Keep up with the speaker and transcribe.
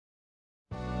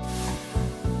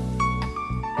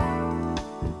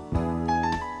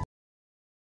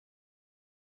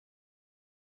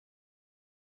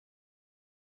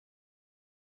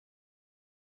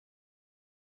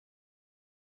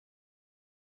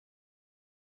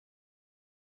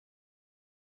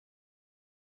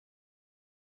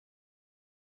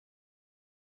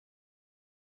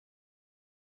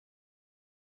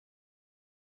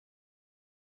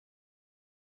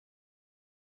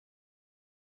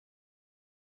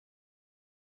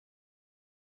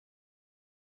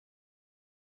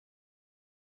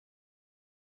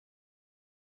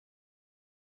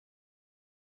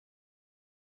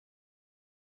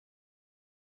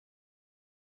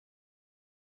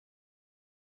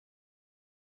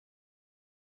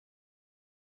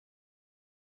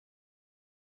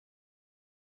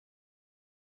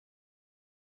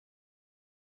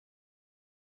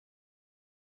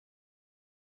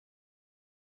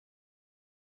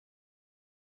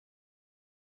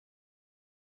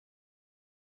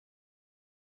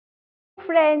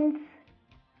friends,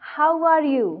 how are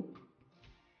you?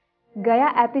 ગયા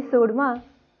એપિસોડમાં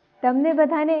તમને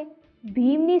બધાને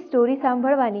ભીમની સ્ટોરી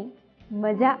સાંભળવાની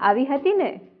મજા આવી હતી ને?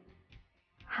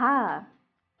 હા,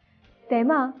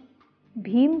 તેમાં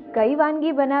ભીમ કઈ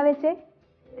વાનગી બનાવે છે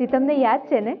તે તમને યાદ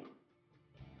છે ને?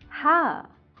 હા,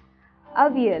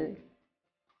 અવિયલ.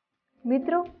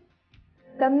 મિત્રો,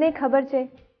 તમને ખબર છે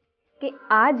કે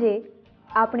આજે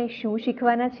આપણે શું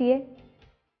શીખવાના છીએ?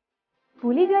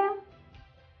 ભૂલી ગયા?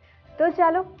 તો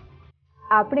ચાલો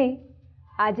આપણે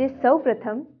આજે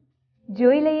સૌપ્રથમ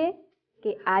જોઈ લઈએ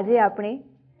કે આજે આપણે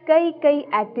કઈ કઈ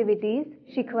એક્ટિવિટીઝ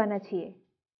શીખવાના છીએ.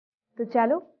 તો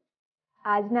ચાલો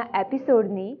આજના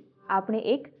એપિસોડની આપણે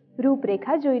એક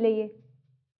રૂપરેખા જોઈ લઈએ.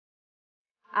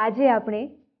 આજે આપણે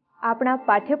આપણા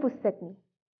પાઠ્યપુસ્તકની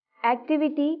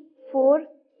એક્ટિવિટી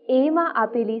 4A માં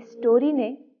આપેલી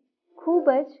સ્ટોરીને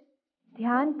ખૂબ જ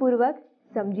ધ્યાનપૂર્વક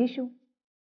સમજીશું.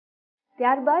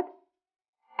 ત્યારબાદ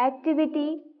એક્ટિવિટી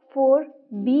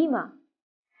 4B માં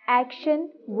એક્શન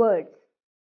વર્ડ્સ,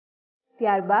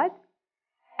 ત્યારબાદ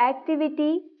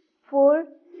એક્ટિવિટી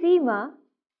 4C માં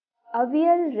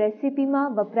અવિયલ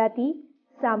રેસિપીમાં વપરાતી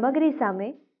સામગ્રી સામે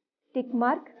ટિક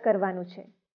માર્ક કરવાનું છે.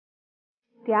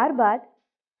 ત્યારબાદ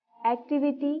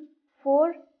એક્ટિવિટી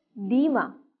 4D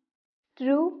માં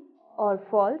true or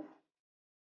false,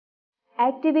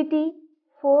 activity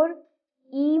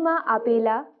 4E માં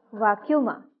આપેલા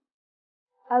વાક્યોમાં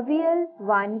અવિયલ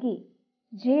વાનગી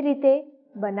જે રીતે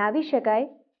બનાવી શકાય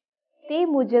તે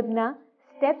મુજબના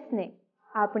સ્ટેપ્સને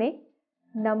આપણે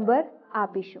નંબર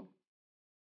આપીશું.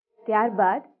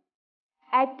 ત્યારબાદ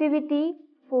એક્ટિવિટી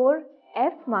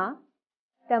 4F માં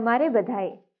તમારે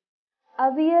બધાએ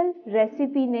અવિયલ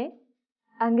રેસિપીને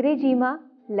અંગ્રેજીમાં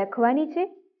લખવાની છે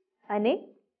અને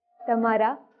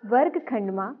તમારા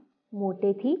વર્ગખંડમાં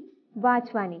મોટેથી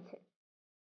વાંચવાની છે.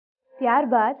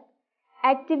 ત્યારબાદ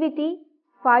એક્ટિવિટી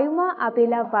 5 માં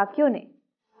આપેલા વાક્યોને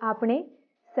આપણે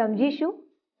સમજીશું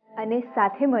અને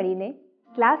સાથે મળીને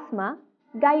ક્લાસમાં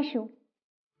ગાઈશું.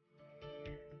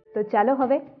 તો ચાલો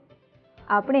હવે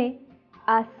આપણે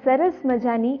આ સરસ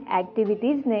મજાની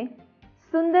એક્ટિવિટીઝને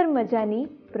સુંદર મજાની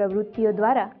પ્રવૃત્તિઓ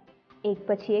દ્વારા એક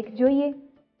પછી એક જોઈએ.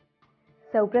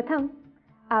 સૌપ્રથમ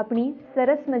આપણી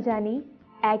સરસ મજાની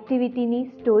એક્ટિવિટીની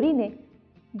સ્ટોરીને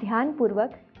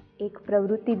ધ્યાનપૂર્વક એક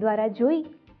પ્રવૃત્તિ દ્વારા જોઈ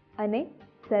અને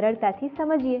સરળતાથી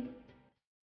સમજીએ.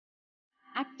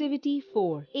 Activity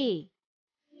 4A.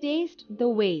 Taste the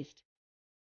waste.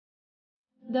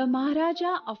 The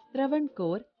Maharaja of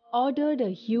Travancore ordered a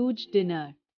huge dinner.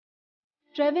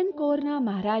 ટ્રેવનકોરના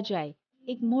મહારાજાએ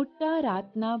એક મોટા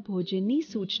રાતના ભોજનની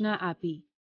સૂચના આપી.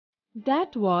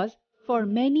 That was for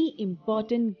many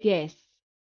important guests.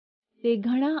 તે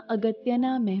ઘણા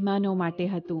અગત્યના મહેમાનો માટે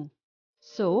હતું.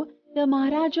 So, the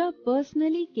Maharaja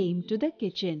personally came to the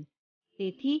kitchen.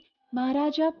 તેથી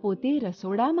મહારાજા પોતે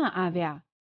રસોડામાં આવ્યા.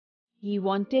 He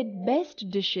wanted best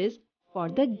dishes for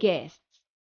the guests.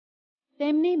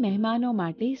 તેમને મહેમાનો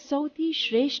માટે સૌથી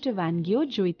શ્રેષ્ઠ વાનગીઓ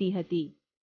જોઈતી હતી.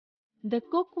 The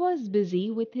cook was busy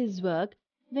with his work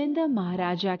when the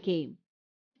Maharaja came.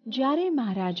 જ્યારે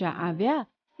મહારાજા આવ્યા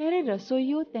ત્યારે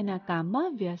રસોઈયો તેના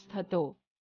કામમાં વ્યસ્ત હતો.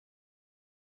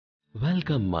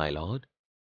 Welcome, my lord.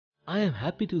 I am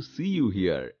happy to see you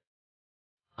here.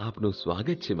 આપનું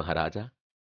સ્વાગત છે મહારાજા.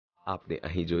 આપને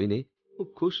અહીં જોઈને હું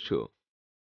ખુશ છું.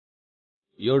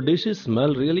 Your dishes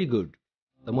smell really good.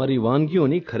 તમારી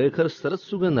વાનગીઓની ખરેખર સરસ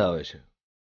સુગંધ આવે છે.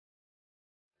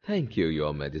 Thank you,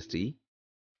 your majesty.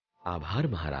 આભાર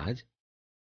મહારાજ.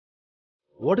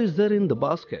 What is there in the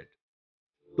basket?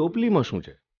 ટોપલીમાં શું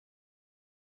છે?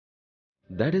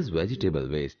 That is vegetable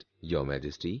waste, your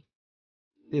majesty.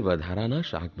 તે વધારાના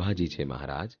શાકભાજી છે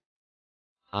મહારાજ.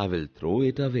 I will throw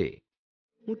it away.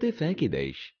 હું તે ફેંકી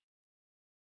દઈશ.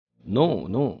 No,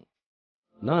 no.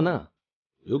 ના ના.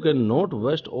 You cannot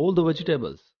waste all the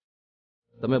vegetables.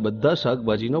 તમે બધા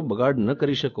શાકભાજીનો બગાડ ન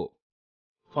કરી શકો.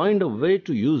 Find a way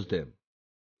to use them.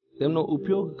 તેમનો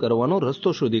ઉપયોગ કરવાનો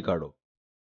રસ્તો શોધી કાઢો.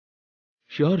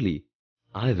 Surely,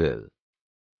 I will.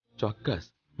 ચોક્કસ,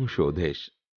 હું શોધીશ.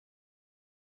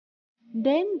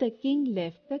 Then the king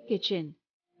left the kitchen.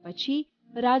 પછી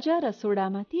રાજા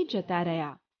રસોડામાંથી જતા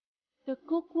રહ્યા. The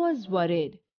cook was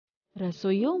worried.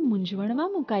 રસોઈયો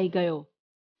મૂંઝવણમાં મુકાઈ ગયો.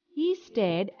 He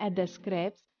stared at the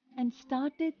scraps and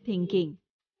started thinking.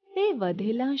 તે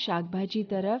વધેલા શાકભાજી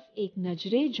તરફ એક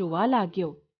નજરે જોવા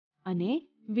લાગ્યો અને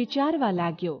વિચારવા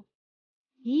લાગ્યો.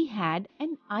 He had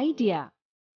an idea.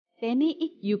 તેને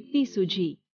એક યુક્તિ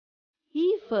સૂઝી. He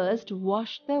first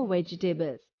washed the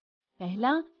vegetables.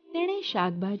 પહેલા તેણે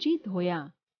શાકભાજી ધોયા.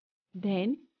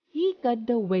 Then he cut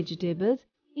the vegetables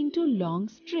into long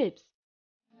strips.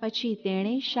 પછી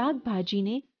તેણે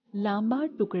શાકભાજીને લાંબા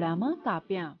ટુકડામાં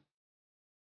કાપ્યા.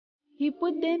 He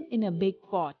put them in a big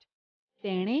pot.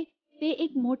 તેણે તે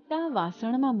એક મોટા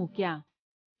વાસણમાં મૂક્યા.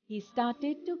 He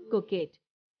started to cook it.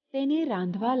 તેને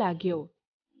રાંધવા લાગ્યો.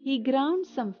 He ground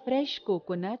some fresh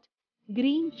coconut,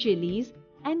 green chilies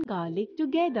and garlic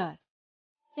together.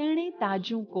 તેણે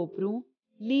તાજું કોપરું,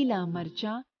 લીલા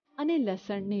મરચાં અને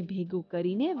લસણને ભેગું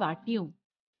કરીને વાટ્યું.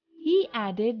 He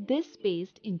added this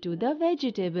paste into the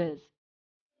vegetables.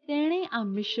 તેણે આ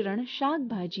મિશ્રણ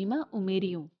શાકભાજીમાં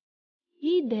ઉમેર્યું.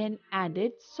 He then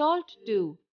added salt too.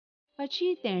 પછી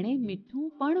તેણે મીઠું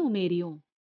પણ ઉમેર્યું.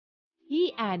 He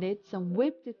added some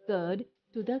whipped curd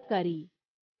to the curry.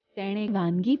 તેણે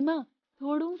વાનગીમાં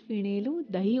થોડું ફીણેલું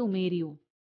દહીં ઉમેર્યું.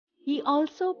 He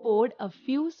also poured a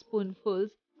few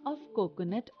spoonfuls of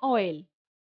coconut oil.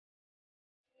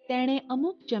 તેણે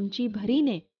અમુક ચમચી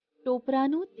ભરીને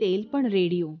ટોપરાનું તેલ પણ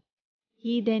રેડ્યું.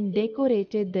 He then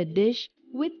decorated the dish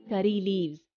with curry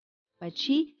leaves.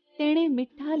 પછી તેણે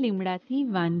મીઠા લીમડાથી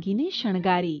વાનગીને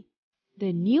શણગારી.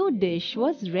 The new dish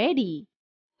was ready.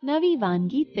 નવી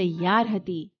વાનગી તૈયાર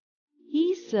હતી. He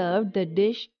served the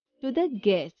dish to the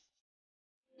guests.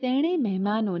 તેણે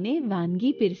મહેમાનોને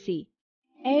વાનગી પીરસી.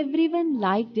 Everyone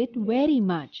liked it very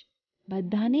much.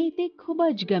 બધાને તે ખૂબ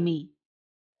જ ગમી.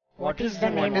 What is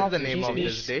the name of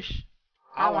this dish?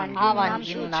 આ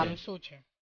વાનગીનું નામ શું છે?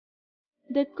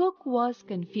 The cook was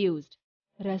confused.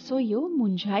 રસોઈયો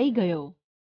મૂંઝાઈ ગયો.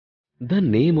 The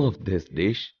name of this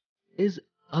dish is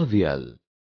avial.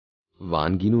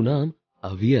 વાનગીનું નામ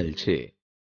અવિયલ છે.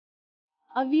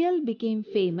 Avial became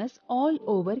famous all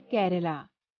over Kerala.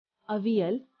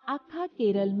 Avial આખા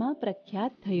કેરળમાં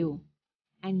પ્રખ્યાત થયું.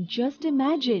 And just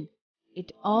imagine, it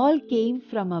all came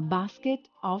from a basket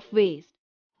of waste.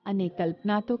 અને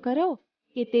કલ્પના તો કરો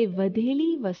કે તે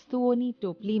વધેલી વસ્તુઓની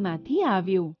ટોપલીમાંથી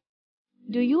આવ્યું.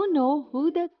 Do you know who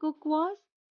the cook was?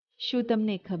 શું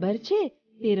તમને ખબર છે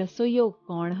તે રસોઈયો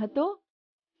કોણ હતો?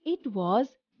 It was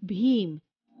Bhim,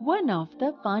 one of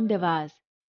the Pandavas.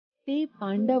 તે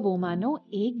પાંડવોમાંનો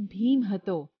એક ભીમ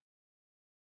હતો.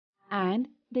 And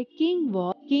the king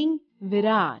was King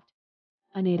Virat.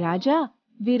 અને રાજા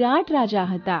વિરાટ રાજા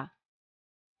હતા.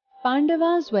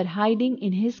 Pandavas were hiding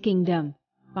in his kingdom.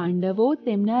 પાંડવો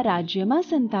તેમના રાજ્યમાં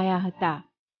સંતાયા હતા.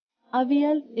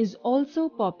 Avial is also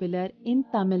popular in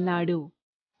Tamil Nadu.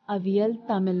 Avial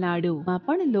તમિલનાડુમાં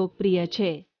પણ લોકપ્રિય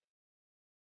છે.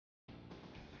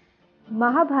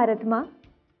 મહાભારતમાં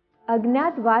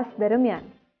અજ્ઞાતવાસ દરમિયાન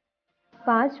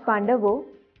 5 પાંડવો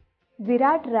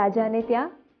વિરાટ રાજાને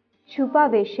ત્યાં છુપા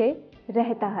વેશે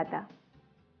રહેતા હતા.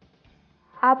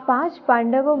 આ 5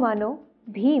 પાંડવોમાંનો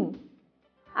ભીમ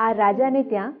આ રાજાને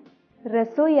ત્યાં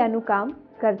રસોઈયાનું કામ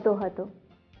કરતો હતો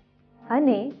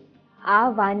અને આ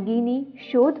વાનગીની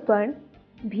શોધ પણ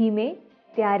ભીમે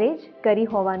ત્યારે જ કરી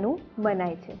હોવાનું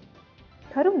મનાય છે.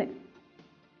 ખરું ને?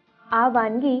 આ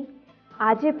વાનગી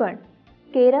આજે પણ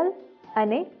કેરળ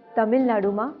અને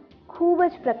તમિલનાડુમાં ખૂબ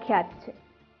જ પ્રખ્યાત છે.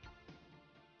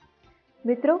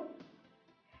 મિત્રો,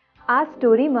 આ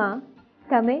સ્ટોરીમાં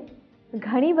તમે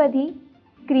ઘણી બધી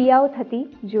ક્રિયાઓ થતી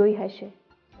જોઈ હશે,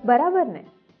 બરાબર ને?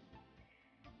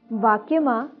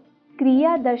 વાક્યમાં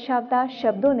ક્રિયા દર્શાવતા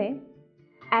શબ્દોને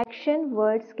એક્શન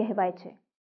વર્ડ્સ કહેવાય છે.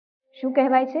 શું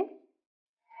કહેવાય છે?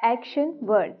 Action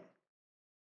words.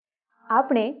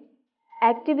 આપણે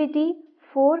એક્ટિવિટી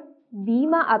 4B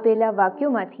આપેલા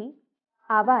વાક્યોમાંથી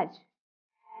આવા જ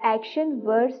એક્શન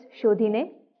વર્ડ્સ શોધીને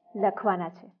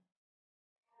લખવાના છે.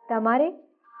 તમારે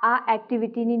આ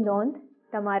એક્ટિવિટીની નોંધ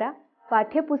તમારા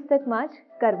પાઠ્યપુસ્તકમાં જ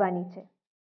કરવાની છે.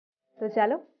 તો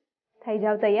ચાલો થઈ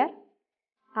જાવ તૈયાર.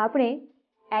 આપણે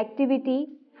એક્ટિવિટી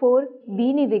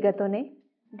 4Bની વિગતોને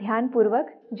ધ્યાનપૂર્વક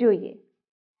જોઈએ.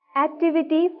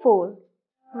 Activity 4.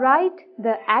 Write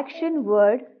the action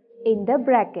word in the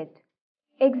bracket.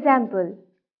 Example: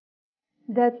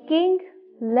 The king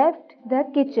left the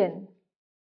kitchen.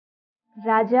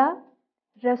 રાજા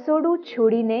રસોડું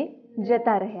છોડીને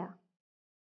જતા રહ્યા.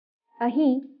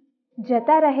 અહીં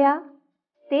જતા રહ્યા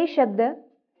તે શબ્દ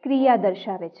ક્રિયા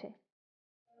દર્શાવે છે.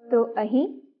 તો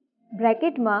અહીં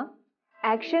બ્રેકેટમાં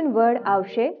એક્શન વર્ડ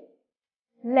આવશે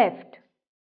left.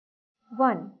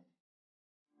 1.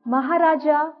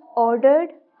 Maharaja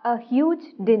ordered a huge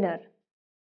dinner.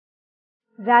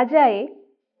 રાજાએ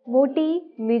મોટી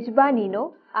મિજબાનીનો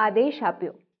આદેશ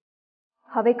આપ્યો.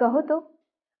 હવે કહો તો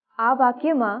આ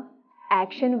વાક્યમાં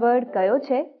એક્શન વર્ડ કયો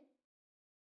છે?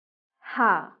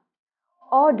 હા,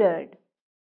 ordered.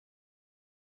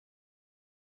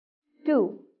 2.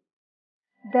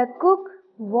 The cook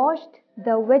washed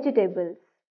the vegetables.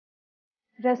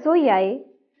 રસોઈયાએ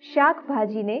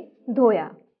શાકભાજીને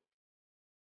ધોયા.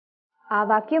 આ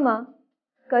વાક્યમાં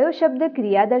કયો શબ્દ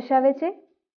ક્રિયા દર્શાવે છે?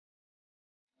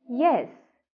 Yes.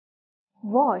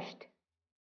 Washed.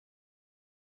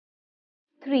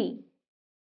 3.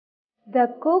 The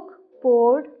cook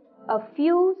poured a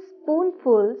few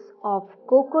spoonfuls of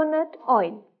coconut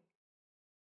oil.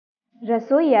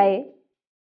 રસોઈયાએ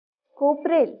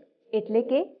કોપરેલ એટલે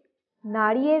કે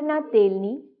નાળિયેરના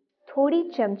તેલની થોડી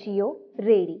ચમચીઓ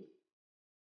રેડી.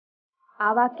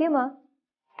 આ વાક્યમાં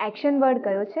એક્શન વર્ડ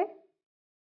કયો છે?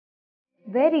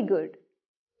 Very good.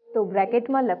 તો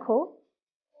બ્રેકેટમાં લખો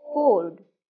poured.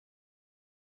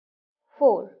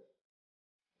 4.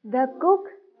 The cook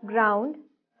ground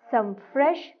some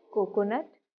fresh coconut,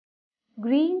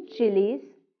 green chilies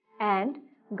and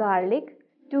garlic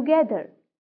together.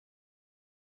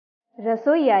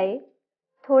 રસોઈયાએ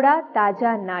થોડા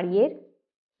તાજા નાળિયેર,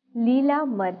 લીલા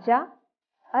મરચાં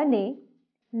અને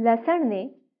લસણને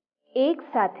એક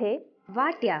સાથે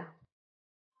વાટ્યા.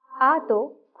 આ તો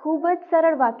ખૂબ જ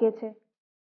સરળ વાક્ય છે.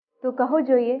 તો કહો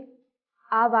જોઈએ,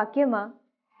 આ વાક્યમાં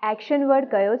એક્શન વર્ડ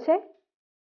કયો છે?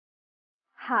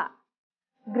 હા,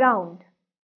 ground.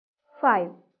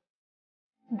 5.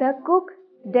 The cook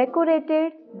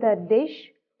decorated the dish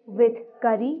with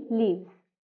curry leaves.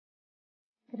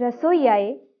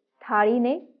 રસોઈયાએ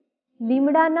થાળીને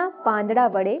લીમડાના પાંદડા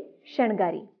વડે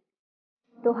શણગારી.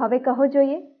 તો હવે કહો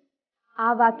જોઈએ,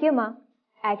 આ વાક્યમાં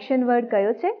એક્શન વર્ડ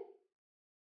કયો છે?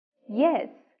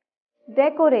 Yes,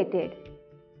 decorated.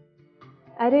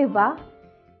 અરે વાહ,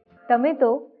 તમે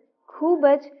તો ખૂબ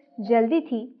જ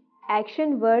જલ્દીથી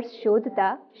એક્શન વર્ડ્સ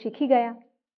શોધતા શીખી ગયા.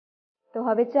 તો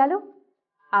હવે ચાલો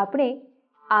આપણે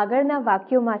આગળના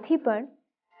વાક્યોમાંથી પણ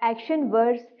એક્શન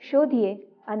વર્ડ્સ શોધીએ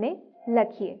અને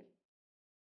લખીએ.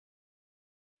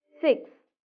 6.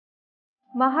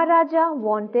 Maharaja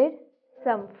wanted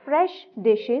some fresh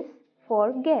dishes for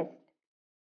guests.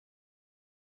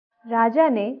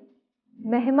 રાજાને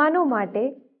મહેમાનો માટે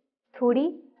થોડી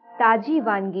તાજી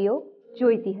વાનગીઓ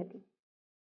જોઈતી હતી.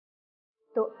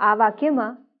 તો આ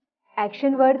વાક્યમાં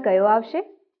એક્શન વર્ડ કયો આવશે?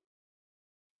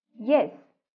 Yes,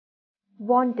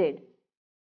 wanted.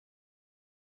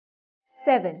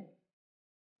 7.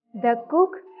 The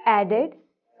cook added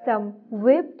some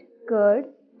whipped curd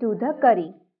to the curry.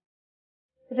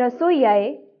 રસોઈયાએ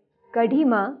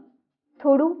કઢીમાં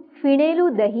થોડું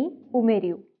ફીણેલું દહીં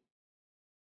ઉમેર્યું.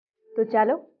 તો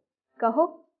ચાલો કહો,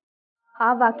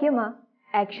 આ વાક્યમાં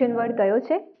એક્શન વર્ડ કયો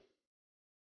છે?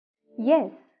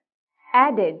 Yes,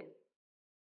 added.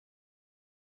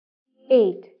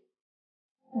 8.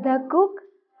 The cook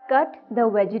cut the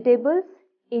vegetables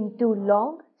into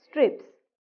long strips.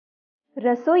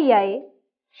 રસોઈયાએ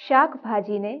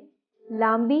શાકભાજીને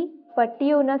લાંબી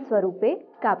પટ્ટીઓના સ્વરૂપે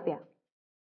કાપ્યા.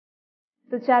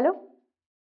 તો ચાલો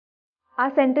આ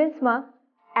સેન્ટેન્સમાં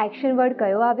એક્શન વર્ડ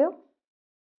કયો આવ્યો?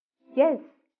 Yes,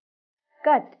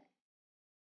 cut.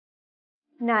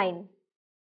 9.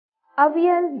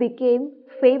 Avial became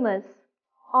famous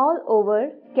all over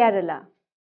Kerala.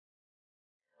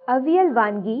 Avial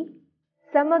વાનગી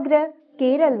સમગ્ર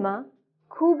કેરળમાં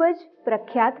ખૂબ જ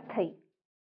પ્રખ્યાત થઈ.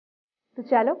 તો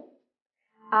ચાલો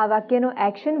આ વાક્યનો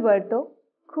એક્શન વર્ડ તો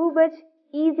ખૂબ જ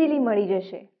ઇઝીલી મળી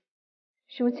જશે.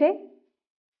 શું છે?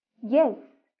 Yes,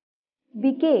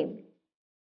 became.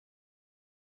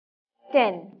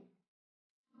 10.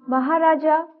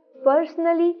 Maharaja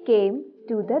personally came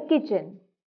to the kitchen.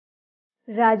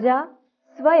 રાજા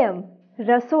સ્વયં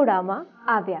રસોડામાં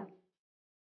આવ્યા.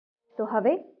 તો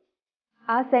હવે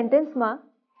આ સેન્ટેન્સમાં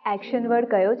એક્શન વર્ડ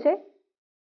કયો છે?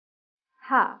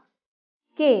 હા,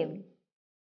 came.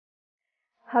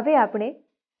 હવે આપણે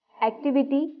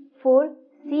એક્ટિવિટી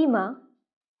 4C માં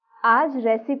આ જ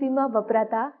રેસિપીમાં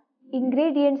વપરાતા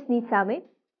ઇન્ગ્રેડિયન્ટ્સની સામે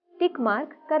ટિક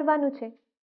માર્ક કરવાનું છે.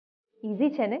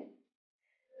 ઇઝી છે ને?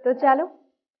 તો ચાલો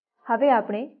હવે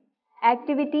આપણે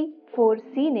એક્ટિવિટી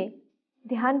 4C ને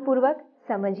ધ્યાનપૂર્વક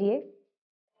સમજીએ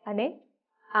અને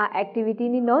આ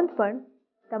એક્ટિવિટીની નોંધ પણ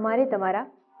તમારે તમારા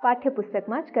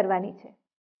પાઠ્યપુસ્તકમાં જ કરવાની છે.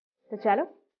 તો ચાલો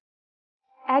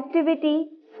activity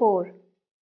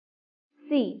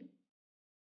 4C.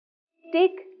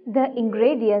 Tick the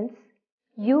ingredients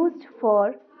used for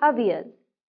avial.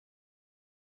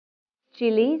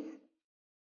 Chilies,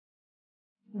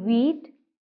 wheat,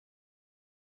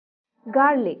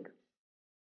 garlic.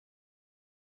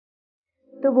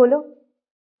 તો બોલો,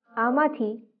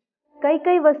 આમાંથી કઈ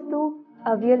કઈ વસ્તુ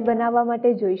અવિયલ બનાવવા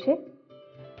માટે જોઈશે?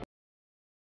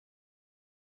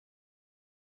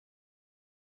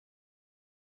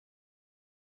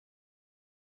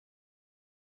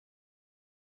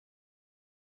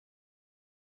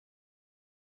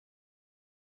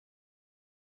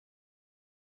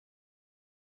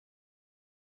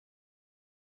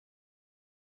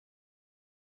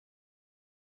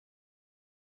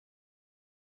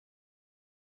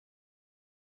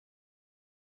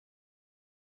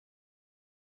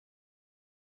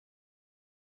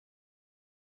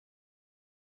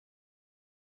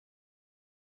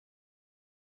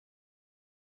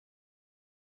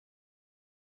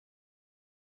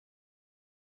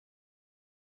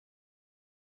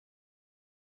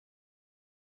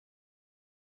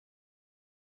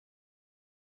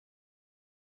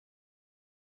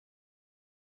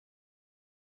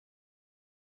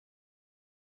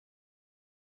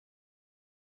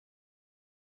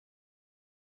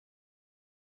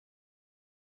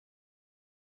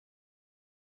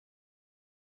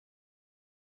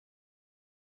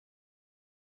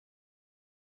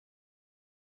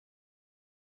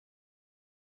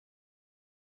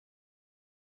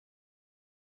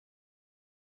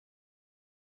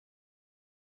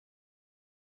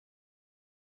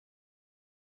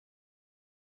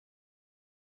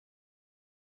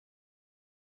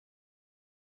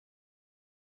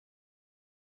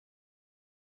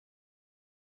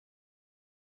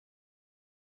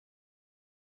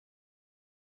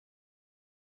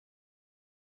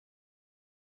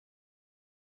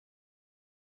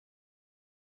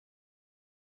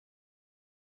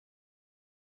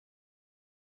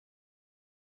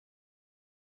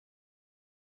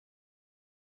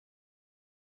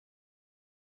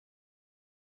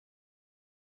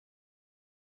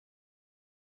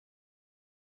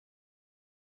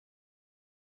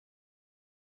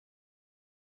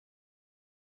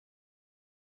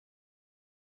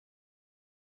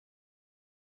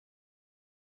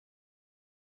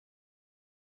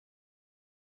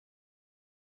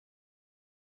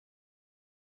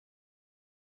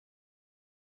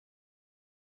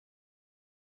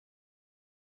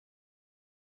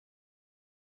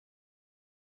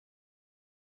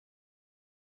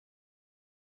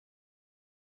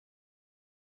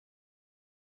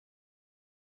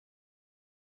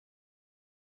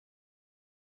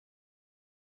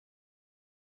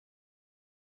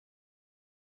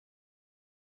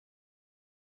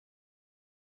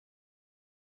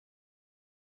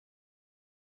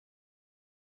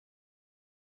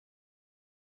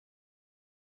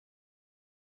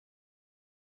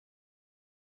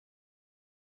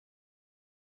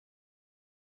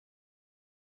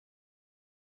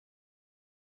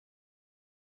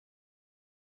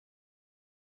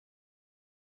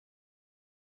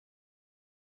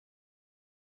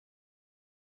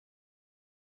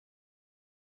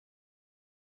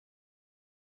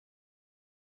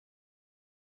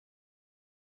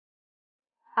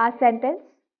 આ સેન્ટેન્સ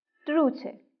ટ્રુ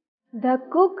છે. The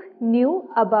Cook new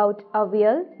about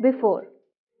avial before.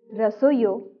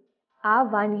 રસોઈયો આ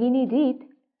વાનગીની રીત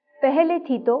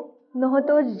પહેલેથી તો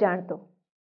નહોતો જ જાણતો.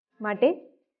 માટે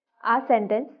આ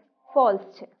સેન્ટેન્સ ફોલ્સ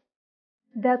છે.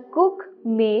 The Cook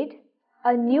made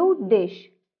a new dish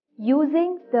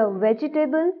using the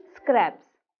vegetable scraps.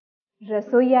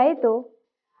 રસોઈયાએ તો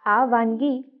આ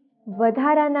વાનગી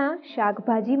વધારાના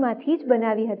શાકભાજીમાંથી જ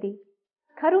બનાવી હતી.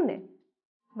 ખરું ને?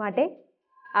 માટે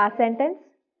આ સેન્ટેન્સ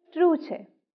ટ્રુ છે.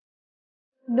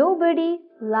 Nobody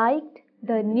લાઇક્ડ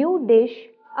the new dish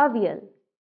avial.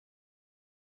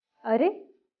 અરે,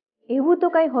 એવું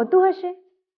તો કંઈ હોતું હશે.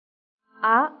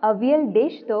 આ અવિયલ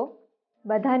ડિશ તો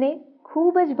બધાને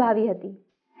ખૂબ જ ભાવી હતી,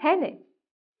 હે ને?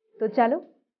 તો ચાલો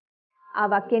આ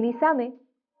વાક્યની સામે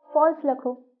ફોલ્સ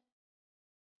લખો.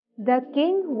 The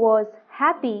king was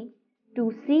happy to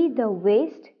see the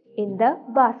waste in the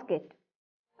basket.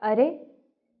 અરે,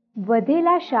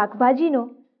 વધેલા શાકભાજીનો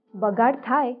બગાડ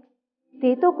થાય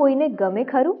તે તો કોઈને ગમે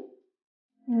ખરું?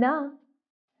 ના,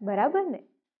 બરાબર ને?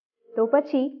 તો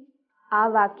પછી આ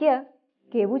વાક્ય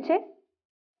કેવું છે?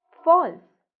 ફોલ્સ.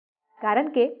 કારણ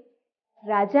કે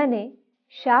રાજાને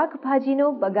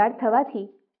શાકભાજીનો બગાડ થવાથી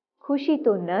ખુશી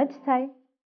તો ન જ થાય.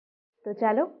 તો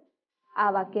ચાલો આ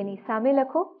વાક્યની સામે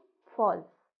લખો ફોલ્સ.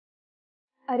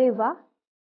 અરે વાહ,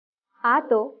 આ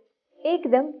તો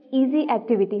એકદમ ઇઝી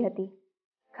એક્ટિવિટી હતી,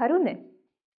 ખરું ને?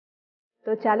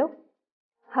 તો ચાલો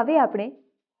હવે આપણે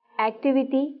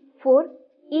એક્ટિવિટી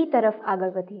 4E તરફ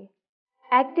આગળ વધીએ.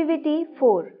 Activity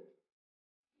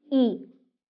 4E.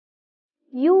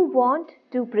 You want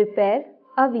to prepare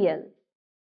avial.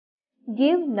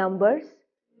 Give numbers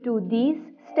to these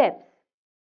steps.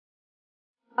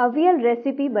 Avial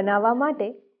recipe બનાવવા માટે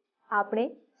આપણે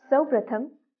સૌપ્રથમ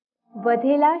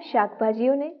વધેલા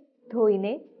શાકભાજીઓને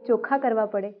ધોઈને ચોખ્ખા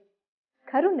કરવા પડે,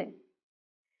 ખરું ને?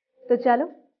 તો ચાલો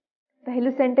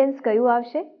પહેલું સેન્ટેન્સ કયું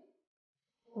આવશે?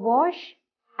 Wash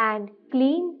and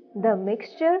clean the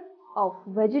mixture of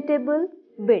vegetable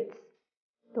bits.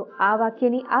 તો આ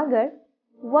વાક્યની આગળ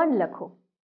 1 લખો.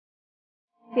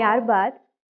 ત્યારબાદ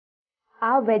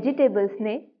આ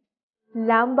વેજીટેબલ્સને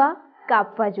લાંબા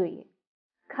કાપવા જોઈએ,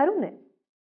 ખરું ને?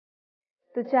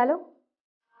 તો ચાલો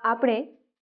આપણે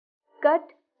cut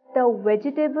the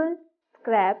vegetable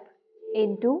scrap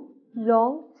into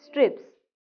long strips.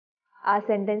 આ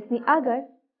સેન્ટેન્સની આગળ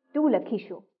 2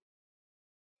 લખીશું.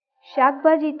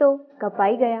 શાકભાજી તો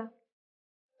કપાઈ ગયા.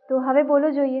 તો હવે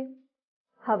બોલો જોઈએ,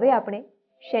 હવે આપણે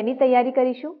શેની તૈયારી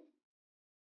કરીશું?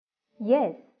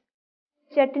 યસ,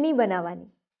 ચટણી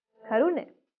બનાવવાની, ખરું ને?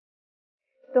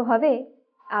 તો હવે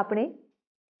આપણે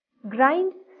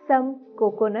grind some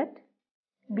coconut,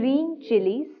 green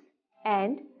chillies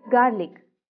and garlic.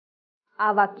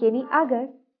 આ વાક્યની આગળ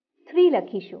 3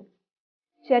 લખીશું.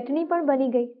 ચટણી પણ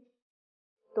બની ગઈ.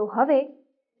 તો હવે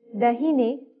દહીંને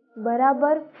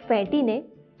બરાબર ફેંટીને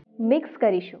મિક્સ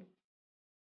કરીશું.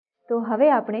 તો હવે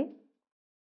આપણે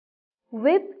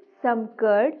whip some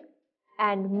curd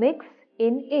and mix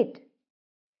in it.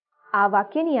 આ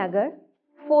વાક્યની આગળ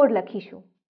 4 લખીશું.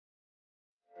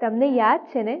 તમને યાદ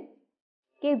છે ને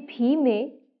કે ભીમે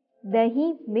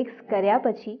દહીં મિક્સ કર્યા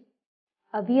પછી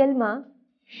અવિયલમાં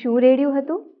શું રેડ્યું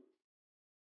હતું?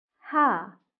 હા,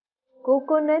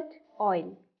 કોકોનટ ઓઇલ.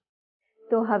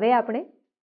 તો હવે આપણે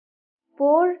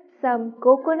pour some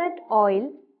coconut oil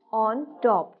on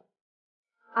top.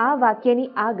 આ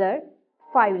વાક્યની આગળ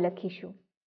 5 લખીશું.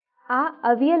 આ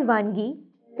અવિયલ વાનગી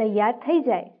તૈયાર થઈ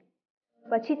જાય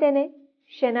પછી તેને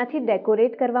શેનાથી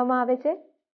ડેકોરેટ કરવામાં આવે છે?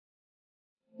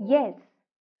 યસ,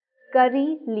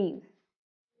 કરી લીવ્સ.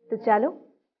 તો ચાલો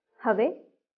હવે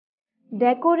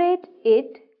ડેકોરેટ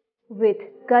ઇટ વિથ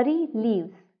કરી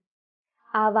લીવ્સ.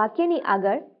 આ વાક્યની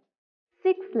આગળ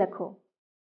 6 લખો.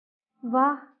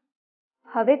 વાહ,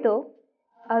 હવે તો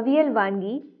અવિયલ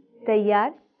વાનગી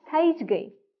તૈયાર થઈ જ ગઈ,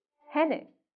 હે ને?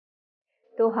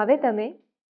 તો હવે તમે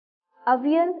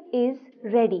અવિયલ ઇઝ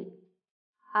રેડી.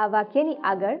 આ વાક્યની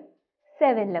આગળ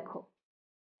 7 લખો.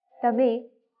 તમે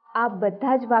આ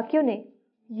બધા જ વાક્યોને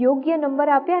યોગ્ય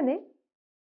નંબર આપ્યા ને?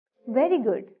 Very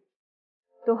good.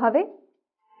 તો હવે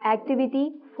એક્ટિવિટી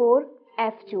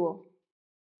 4F જુઓ.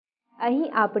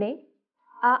 અહીં આપણે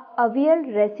આ અવિયલ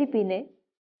રેસીપીને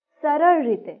સરળ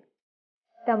રીતે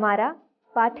તમારા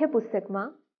પાઠ્યપુસ્તકમાં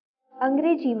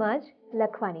અંગ્રેજીમાં જ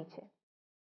લખવાની છે.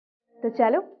 તો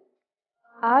ચાલો,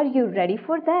 are you ready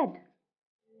for that?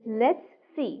 Let's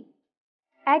see.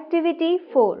 Activity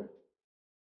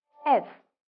 4F.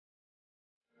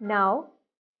 Now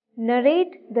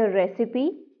narrate the recipe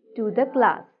to the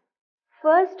class.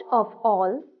 First of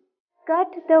all,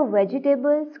 cut the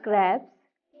vegetable scraps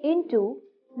into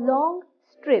long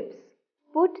strips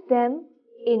Put them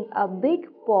in a big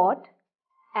pot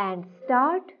and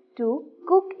start to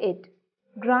cook it.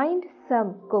 Grind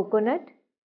some coconut,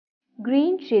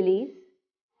 green chilies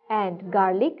and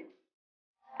garlic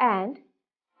and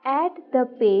add the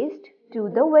paste to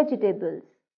the vegetables.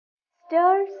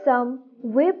 Stir some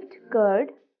whipped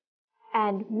curd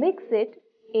and mix it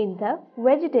in the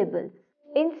vegetables.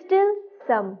 Instill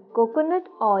some coconut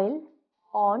oil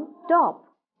on top.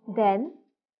 Then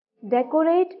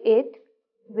decorate it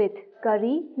with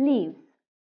curry leaves.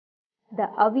 The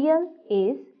avial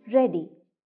is ready.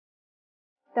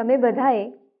 તમે બધાએ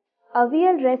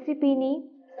અવિયલ રેસીપીની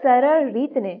સરળ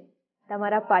રીતને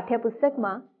તમારા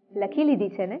પાઠ્યપુસ્તકમાં લખી લીધી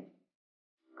છે ને?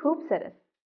 ખૂબ સરસ.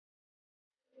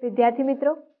 વિદ્યાર્થી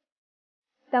મિત્રો,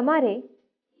 તમારે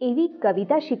એવી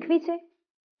કવિતા શીખવી છે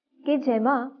કે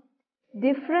જેમાં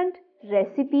ડિફરન્ટ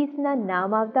રેસિપીસના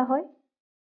નામ આવતા હોય?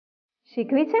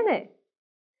 શીખવી છે ને?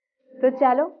 તો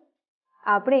ચાલો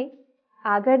આપણે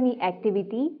આગળની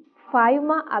એક્ટિવિટી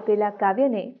 5માં આપેલા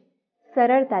કાવ્યને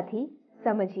સરળતાથી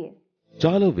સમજીએ.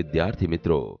 ચાલો વિદ્યાર્થી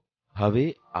મિત્રો, હવે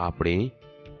આપણે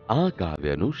આ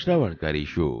કાવ્યનું શ્રવણ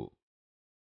કરીશું.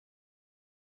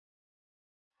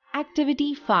 Activity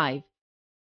 5.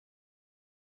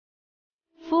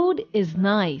 Food is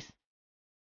nice.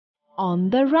 On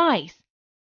the rice.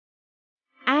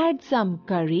 Add some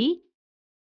curry.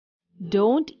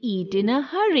 Don't eat in a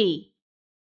hurry.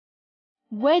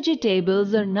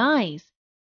 Vegetables are nice.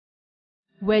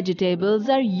 Vegetables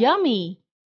are yummy.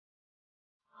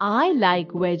 I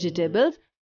like vegetables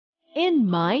in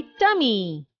my tummy.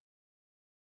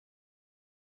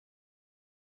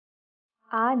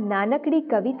 આ નાનકડી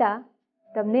કવિતા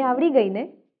તમને આવડી ગઈ ને?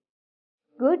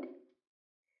 ગુડ.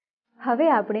 હવે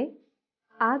આપણે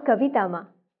આ કવિતામાં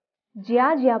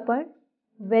જ્યાં જ્યાં પણ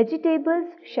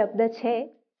વેજીટેબલ્સ શબ્દ છે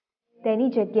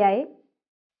તેની જગ્યાએ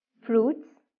ફ્રૂટ્સ,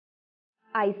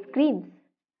 આઈસ્ક્રીમ્સ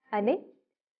અને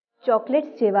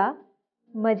ચોકલેટ્સ જેવા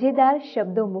મજેદાર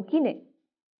શબ્દો મૂકીને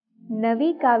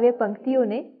નવી કાવ્ય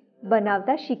પંક્તિઓને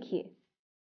બનાવતા શીખીએ.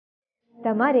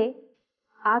 તમારે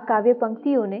આ કાવ્ય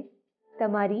પંક્તિઓને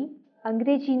તમારી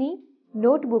અંગ્રેજીની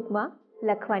નોટબુકમાં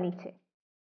લખવાની છે.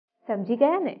 સમજી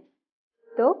ગયા ને?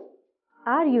 તો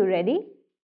are you ready?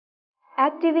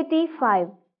 Activity 5.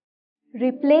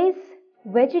 Replace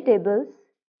vegetables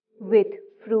with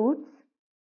fruits,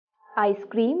 ice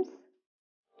creams,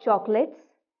 chocolates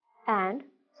and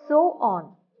so on.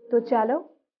 તો ચાલો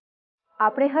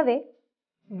આપણે હવે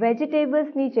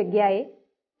વેજીટેબલ્સની જગ્યાએ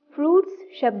ફ્રૂટ્સ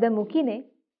શબ્દ મૂકીને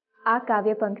આ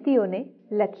કાવ્ય પંક્તિઓને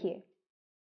લખીએ.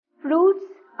 Fruits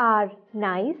are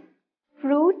nice.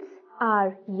 Fruits are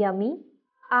yummy.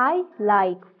 I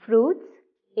like fruits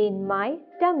in my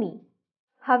tummy.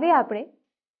 હવે આપણે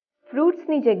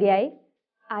ફ્રૂટ્સની જગ્યાએ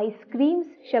આઈસ્ક્રીમ્સ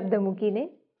શબ્દ મૂકીને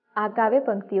આ કાવ્ય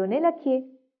પંક્તિઓને લખીએ.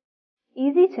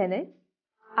 ઇઝી છે ને?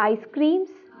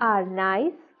 Ice creams are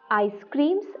nice.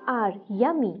 Ice creams R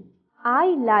યમી. I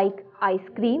like ice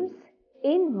creams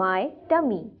in my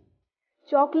tummy.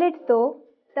 Chocolate તો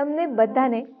તમને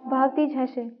બધાને ભાવતી જ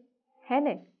હશે, હે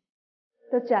ને?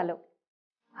 તો ચાલો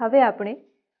હવે આપણે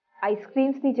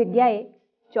આઈસ્ક્રીમ્સની જગ્યાએ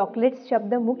ચોકલેટ્સ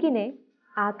શબ્દ મૂકીને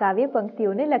આ કાવ્ય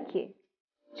પંક્તિઓને લખીએ.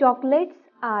 Chocolates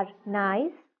are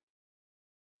nice.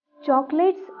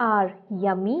 Chocolates R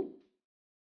યમી.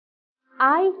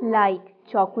 I like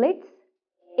chocolates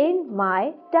in my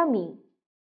tummy.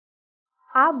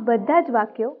 આ બધા જ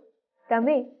વાક્યો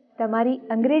તમે તમારી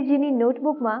અંગ્રેજીની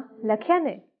નોટબુકમાં લખ્યા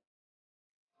ને?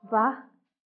 વાહ!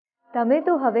 તમે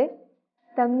તો હવે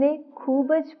તમને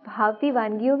ખૂબ જ ભાવતી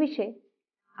વાનગીઓ વિશે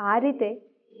આ રીતે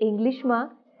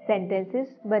ઇંગ્લિશમાં સેન્ટેન્સીસ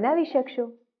બનાવી શકશો,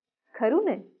 ખરું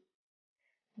ને?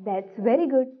 That's very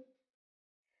good.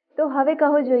 તો હવે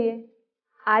કહો જોઈએ,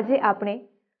 આજે આપણે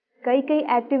કઈ કઈ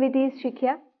એક્ટિવિટીઝ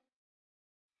શીખ્યા?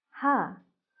 હા,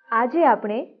 આજે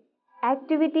આપણે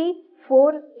એક્ટિવિટી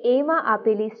 4A માં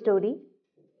આપેલી સ્ટોરી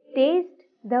ટેસ્ટ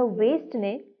ધ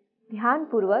વેસ્ટને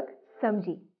ધ્યાનપૂર્વક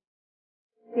સમજી.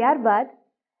 ત્યારબાદ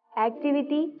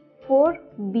એક્ટિવિટી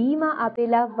 4B માં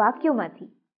આપેલા વાક્યોમાંથી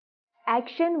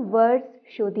એક્શન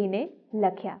વર્ડ્સ શોધીને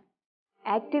લખ્યા.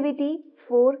 એક્ટિવિટી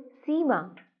 4C માં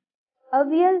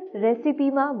અવિયલ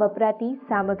રેસિપીમાં વપરાતી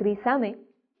સામગ્રી સામે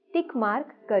ટિક માર્ક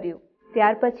કર્યું.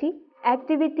 ત્યાર પછી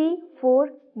એક્ટિવિટી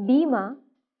 4D માં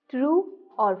true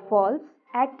or false.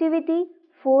 Activity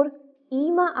 4E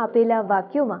માં આપેલા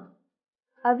વાક્યોમાં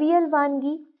અવિયલ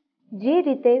વાનગી જે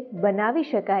રીતે બનાવી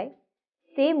શકાય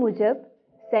તે મુજબ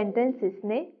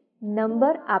સેન્ટેન્સીસને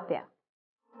નંબર આપ્યા.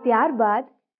 ત્યારબાદ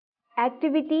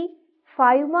એક્ટિવિટી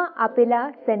 5 માં આપેલા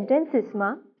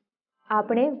સેન્ટેન્સીસમાં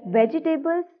આપણે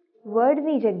વેજીટેબલ્સ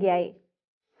વર્ડની જગ્યાએ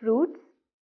ફ્રૂટ્સ,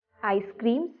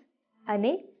 આઈસ્ક્રીમ્સ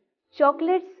અને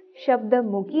ચોકલેટ્સ શબ્દ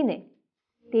મૂકીને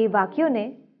તે વાક્યોને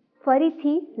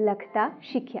ફરીથી લખતા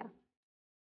શીખ્યા.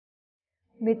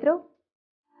 મિત્રો,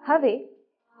 હવે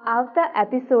આવતા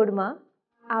એપિસોડમાં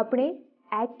આપણે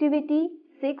એક્ટિવિટી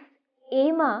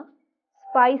 6A માં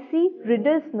સ્પાઇસી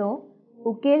રિડલ્સનો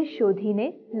ઉકેલ શોધીને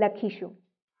લખીશું.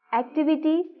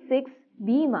 એક્ટિવિટી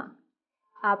 6B માં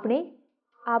આપણે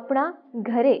આપણા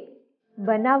ઘરે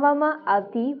બનાવવામાં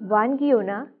આવતી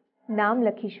વાનગીઓના નામ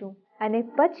લખીશું અને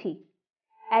પછી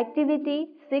એક્ટિવિટી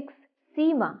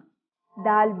 6C માં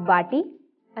દાલ બાટી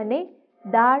અને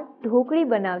દાળ ઢોકળી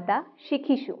બનાવતા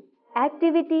શીખીશું.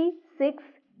 એક્ટિવિટી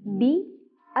 6D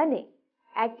અને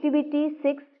એક્ટિવિટી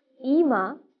 6E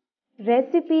માં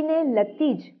રેસિપીને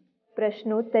લગતી જ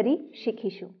પ્રશ્નોત્તરી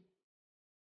શીખીશું.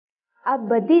 આ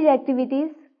બધી જ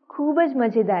એક્ટિવિટીઝ ખૂબ જ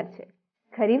મજેદાર છે,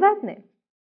 ખરી વાત ને?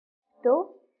 તો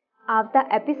આવતા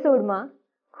એપિસોડમાં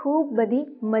ખૂબ બધી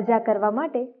મજા કરવા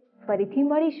માટે ફરીથી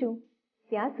મળીશું.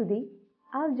 ત્યાં સુધી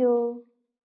આવજો.